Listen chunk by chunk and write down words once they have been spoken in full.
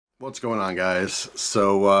What's going on, guys?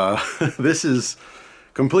 So this is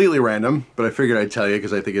completely random, but I figured I'd tell you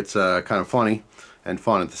because I think it's kind of funny and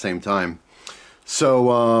fun at the same time.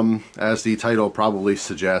 So as the title probably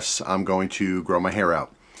suggests, I'm going to grow my hair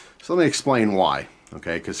out. So let me explain why,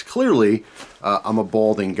 okay? Because clearly I'm a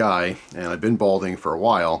balding guy, and I've been balding for a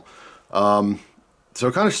while. So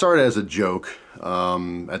it kind of started as a joke.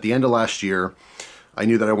 At the end of last year, I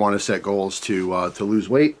knew that I wanted to set goals to lose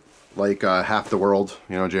weight. Like half the world,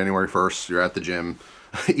 you know, January 1st, you're at the gym,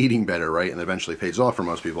 eating better, right? And it eventually pays off for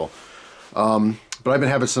most people. But I've been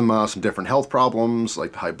having some different health problems,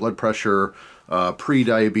 like high blood pressure,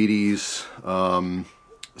 pre-diabetes, some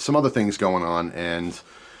other things going on, and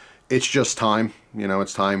it's just time, you know,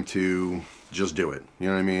 it's time to just do it. You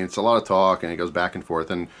know what I mean? It's a lot of talk, and it goes back and forth.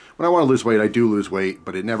 And when I want to lose weight, I do lose weight,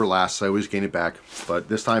 but it never lasts. I always gain it back. But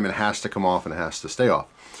this time it has to come off, and it has to stay off.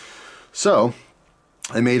 So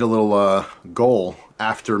I made a little goal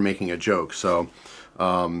after making a joke. So,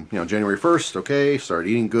 you know, January 1st, okay, started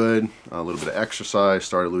eating good, a little bit of exercise,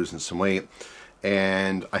 started losing some weight,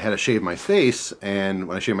 and I had to shave my face, and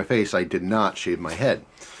when I shaved my face, I did not shave my head.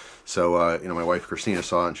 So, you know, my wife Christina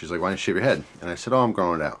saw it, and she's like, why don't you shave your head? And I said, oh, I'm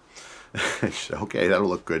growing it out. And she said, okay, that'll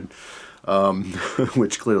look good,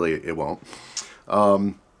 which clearly it won't.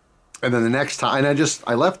 And then the next time, and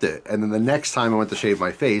I left it, and then the next time I went to shave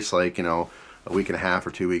my face, like, you know, a week and a half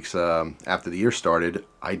or 2 weeks after the year started,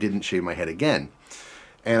 I didn't shave my head again.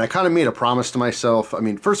 And I kind of made a promise to myself. I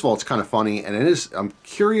mean, first of all, it's kind of funny, and I'm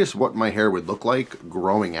curious what my hair would look like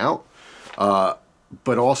growing out.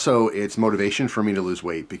 But also, it's motivation for me to lose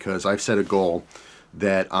weight, because I've set a goal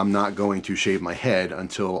that I'm not going to shave my head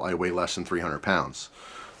until I weigh less than 300 pounds.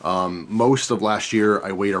 Most of last year,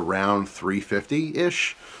 I weighed around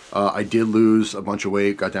 350-ish. I did lose a bunch of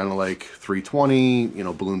weight, got down to like 320, you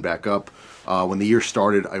know, ballooned back up. When the year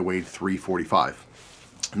started, I weighed 345.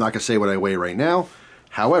 I'm not going to say what I weigh right now.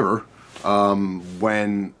 However,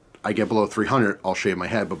 when I get below 300, I'll shave my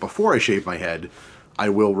head. But before I shave my head, I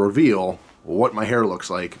will reveal what my hair looks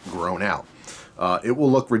like grown out. It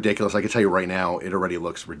will look ridiculous. I can tell you right now, it already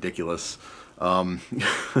looks ridiculous. But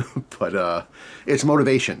it's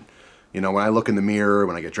motivation. You know, when I look in the mirror,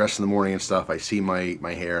 when I get dressed in the morning and stuff, I see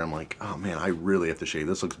my hair, I'm like, oh man, I really have to shave.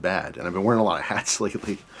 This looks bad. And I've been wearing a lot of hats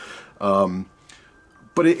lately.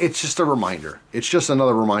 But it's just a reminder. It's just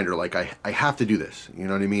another reminder, like I have to do this. You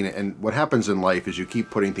know what I mean? And what happens in life is you keep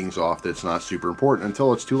putting things off that's not super important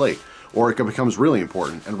until it's too late. Or it becomes really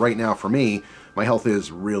important. And right now for me, my health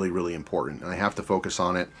is really, really important. And I have to focus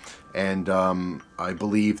on it. And I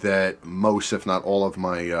believe that most, if not all of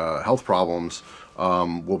my health problems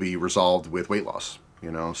will be resolved with weight loss.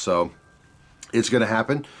 You know, so it's going to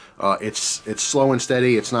happen. It's slow and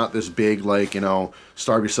steady. It's not this big, like, you know,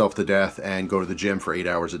 starve yourself to death and go to the gym for 8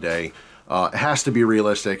 hours a day. It has to be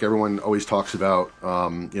realistic. Everyone always talks about,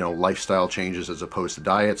 you know, lifestyle changes as opposed to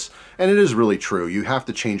diets. And it is really true. You have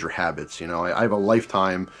to change your habits. You know, I have a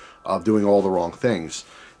lifetime of doing all the wrong things.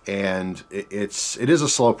 And it is a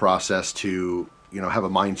slow process to, you know, have a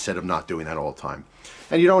mindset of not doing that all the time.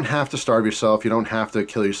 And you don't have to starve yourself. You don't have to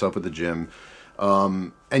kill yourself at the gym.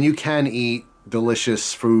 And you can eat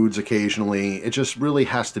delicious foods occasionally. It just really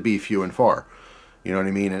has to be few and far. You know what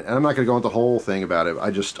I mean? And I'm not going to go into the whole thing about it.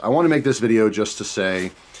 I want to make this video just to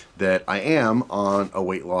say that I am on a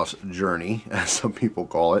weight loss journey, as some people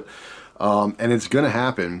call it. And it's going to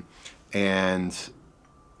happen. And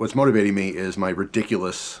what's motivating me is my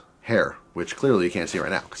ridiculous hair, which clearly you can't see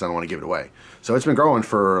right now because I don't want to give it away. So it's been growing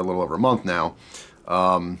for a little over a month now.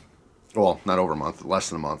 Well, not over a month,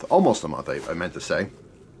 less than a month, almost a month, I meant to say.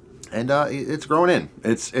 And it's growing in.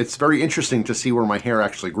 It's very interesting to see where my hair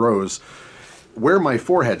actually grows, where my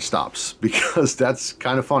forehead stops, because that's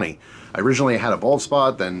kind of funny. I originally had a bald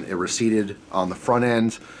spot, then it receded on the front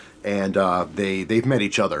end, and they've met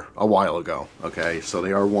each other a while ago, okay? So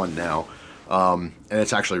they are one now. And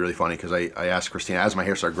it's actually really funny because I asked Christina, as my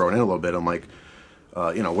hair started growing in a little bit, I'm like,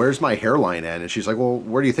 you know, where's my hairline end? And she's like, well,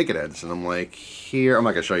 where do you think it ends? And I'm like, here. I'm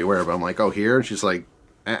not going to show you where, but I'm like, oh, here? And she's like,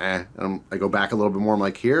 And I go back a little bit more. I'm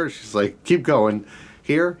like, here? She's like, keep going.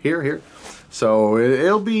 Here, here, here. So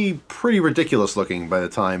it'll be pretty ridiculous looking by the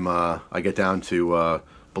time I get down to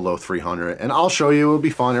below 300. And I'll show you. It'll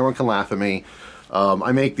be fun. Everyone can laugh at me.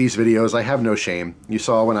 I make these videos. I have no shame. You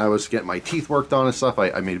saw when I was getting my teeth worked on and stuff,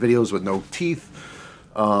 I made videos with no teeth.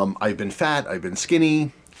 I've been fat. I've been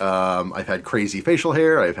skinny. I've had crazy facial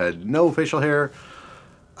hair. I've had no facial hair.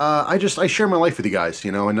 I share my life with you guys,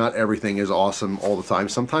 you know, and not everything is awesome all the time.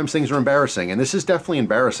 Sometimes things are embarrassing, and this is definitely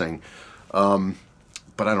embarrassing,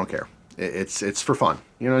 but I don't care. It's for fun.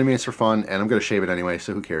 You know what I mean? It's for fun, and I'm going to shave it anyway,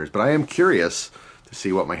 so who cares? But I am curious to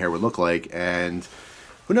see what my hair would look like, and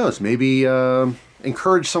who knows, maybe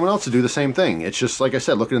encourage someone else to do the same thing. It's just, like I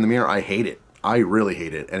said, looking in the mirror, I hate it. I really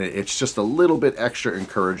hate it. And it's just a little bit extra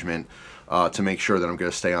encouragement to make sure that I'm going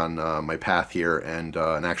to stay on my path here and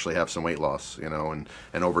actually have some weight loss, you know,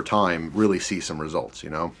 and over time really see some results, you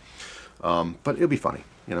know. But it'll be funny,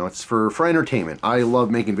 you know, it's for entertainment. I love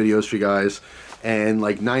making videos for you guys, and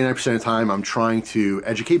like 99% of the time I'm trying to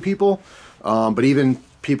educate people, but even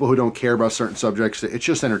people who don't care about certain subjects, it's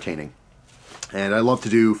just entertaining. And I love to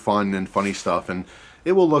do fun and funny stuff, and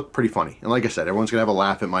it will look pretty funny. And like I said, everyone's gonna have a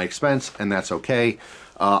laugh at my expense, and that's okay.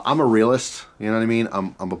 I'm a realist, you know what I mean?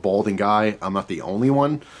 I'm a balding guy. I'm not the only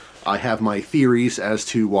one. I have my theories as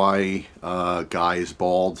to why guys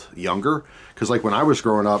bald younger. Because like when I was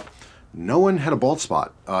growing up, no one had a bald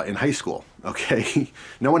spot in high school, okay?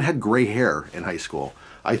 No one had gray hair in high school.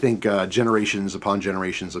 I think generations upon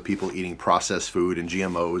generations of people eating processed food and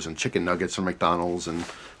GMOs and chicken nuggets from McDonald's and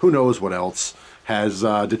who knows what else has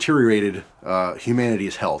deteriorated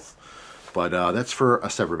humanity's health. But that's for a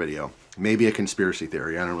separate video. Maybe a conspiracy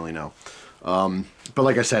theory, I don't really know. But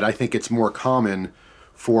like I said, I think it's more common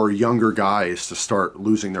for younger guys to start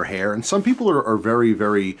losing their hair. And some people are very,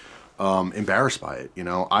 very embarrassed by it, you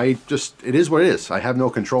know. It is what it is. I have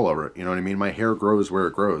no control over it, you know what I mean? My hair grows where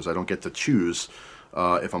it grows. I don't get to choose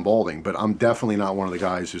if I'm balding, but I'm definitely not one of the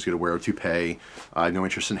guys who's going to wear a toupee. I have no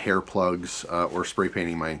interest in hair plugs or spray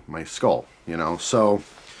painting my skull, you know. So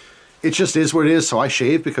it just is what it is. So I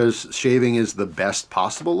shave because shaving is the best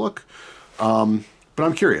possible look. But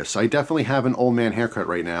I'm curious. I definitely have an old man haircut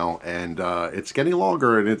right now, and it's getting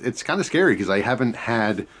longer, and it's kind of scary because I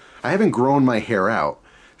haven't grown my hair out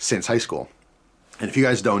since high school. And if you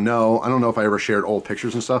guys don't know, I don't know if I ever shared old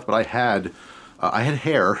pictures and stuff, but I had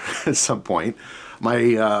hair at some point.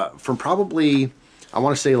 From probably, I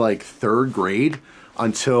want to say like 3rd grade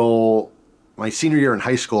until my senior year in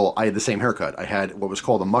high school, I had the same haircut. I had what was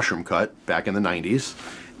called a mushroom cut back in the 90s.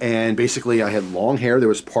 And basically I had long hair that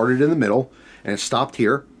was parted in the middle and it stopped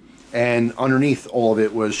here. And underneath all of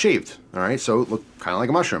it was shaved. All right, so it looked kind of like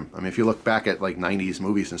a mushroom. I mean, if you look back at like 90s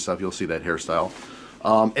movies and stuff, you'll see that hairstyle.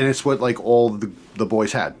 And it's what like all the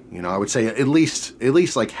boys had, you know. I would say at least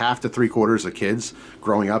like half to 3/4 of kids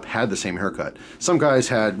growing up had the same haircut. Some guys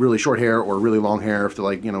had really short hair or really long hair if they're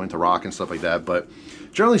like, you know, into rock and stuff like that. But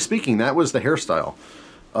generally speaking, that was the hairstyle.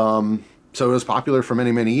 So it was popular for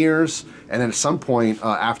many, many years. And then at some point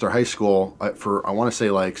after high school, for I want to say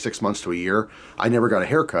like 6 months to a year, I never got a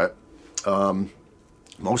haircut.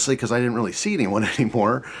 Mostly because I didn't really see anyone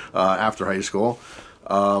anymore after high school.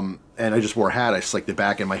 And I just wore a hat. I slicked it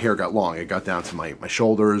back and my hair got long. It got down to my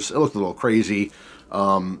shoulders. It looked a little crazy.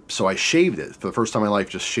 So I shaved it. For the first time in my life,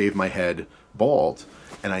 just shaved my head bald.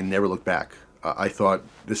 And I never looked back. I thought,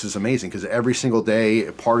 this is amazing, because every single day,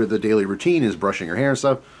 part of the daily routine is brushing your hair and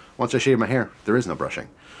stuff. Once I shave my hair, there is no brushing.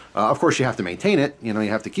 Of course, you have to maintain it. You know, you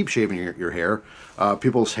have to keep shaving your hair.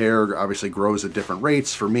 People's hair obviously grows at different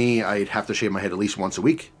rates. For me, I'd have to shave my head at least once a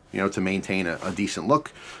week, you know, to maintain a decent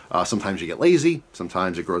look. Sometimes you get lazy.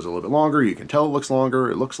 Sometimes it grows a little bit longer. You can tell it looks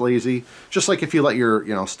longer. It looks lazy. Just like if you let your,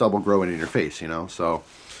 you know, stubble grow in your face, you know. So,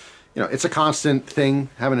 you know, it's a constant thing,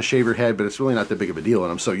 having to shave your head, but it's really not that big of a deal.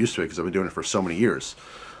 And I'm so used to it because I've been doing it for so many years.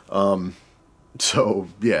 So,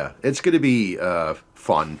 yeah, it's going to be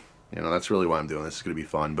fun. You know, that's really why I'm doing this. It's going to be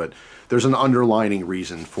fun. But there's an underlining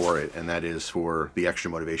reason for it, and that is for the extra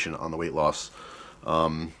motivation on the weight loss.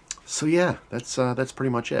 So yeah, that's pretty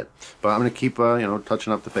much it. But I'm going to keep, you know,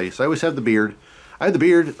 touching up the face. I always have the beard. I had the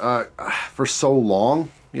beard for so long,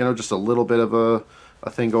 you know, just a little bit of a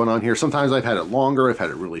thing going on here. Sometimes I've had it longer. I've had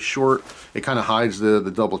it really short. It kind of hides the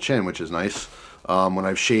double chin, which is nice. When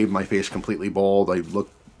I've shaved my face completely bald, I look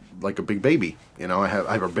like a big baby. You know, I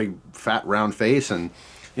have a big, fat, round face and,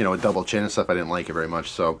 you know, a double chin and stuff. I didn't like it very much.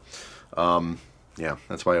 So, yeah,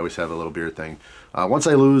 that's why I always have a little beard thing. Once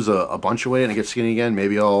I lose a bunch of weight and I get skinny again,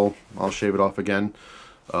 maybe I'll shave it off again.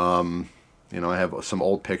 You know, I have some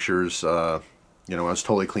old pictures, you know, I was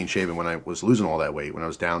totally clean shaven when I was losing all that weight, when I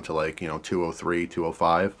was down to like, you know, 203,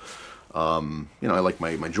 205. You know, I like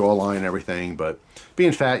my jawline and everything, but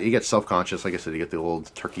being fat, you get self-conscious. Like I said, you get the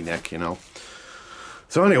old turkey neck, you know.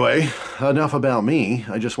 So anyway, enough about me.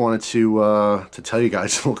 I just wanted to tell you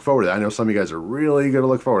guys to look forward to that. I know some of you guys are really going to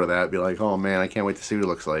look forward to that. Be like, oh man, I can't wait to see what it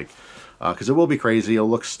looks like. Because it will be crazy. It'll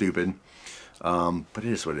look stupid. But it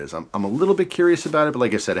is what it is. I'm a little bit curious about it, but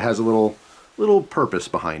like I said, it has a little purpose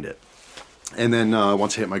behind it. And then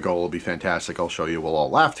once I hit my goal, it'll be fantastic. I'll show you. We'll all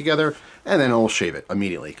laugh together, and then I'll shave it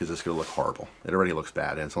immediately because it's going to look horrible. It already looks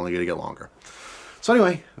bad, and it's only going to get longer. So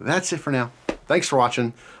anyway, that's it for now. thanks for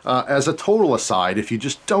watching. As a total aside, if you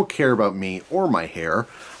just don't care about me or my hair,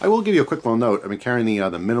 I will give you a quick little note. I've been carrying the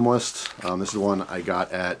Minimalist. This is the one I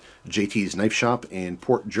got at JT's Knife Shop in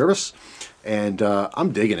Port Jervis, and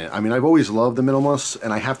I'm digging it. I mean, I've always loved the Minimalist,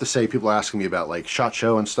 and I have to say, people are asking me about like SHOT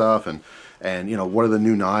Show and stuff, and you know, what are the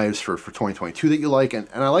new knives for 2022 that you like, and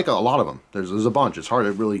I like a lot of them. There's a bunch. It's hard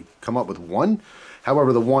to really come up with one.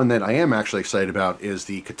 However, the one that I am actually excited about is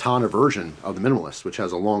the katana version of the Minimalist, which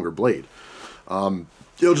has a longer blade.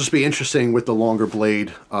 It'll just be interesting with the longer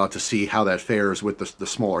blade to see how that fares with the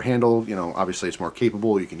smaller handle. You know, obviously it's more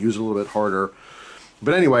capable. You can use it a little bit harder.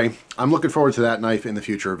 But anyway, I'm looking forward to that knife in the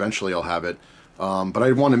future. Eventually I'll have it. But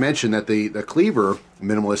I want to mention that the Cleaver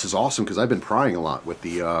Minimalist is awesome because I've been prying a lot with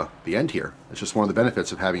the end here. It's just one of the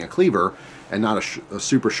benefits of having a cleaver and not a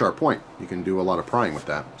super sharp point. You can do a lot of prying with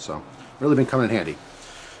that. So really been coming in handy.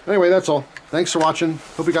 Anyway, that's all. Thanks for watching.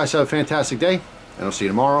 Hope you guys have a fantastic day, and I'll see you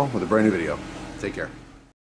tomorrow with a brand new video. Take care.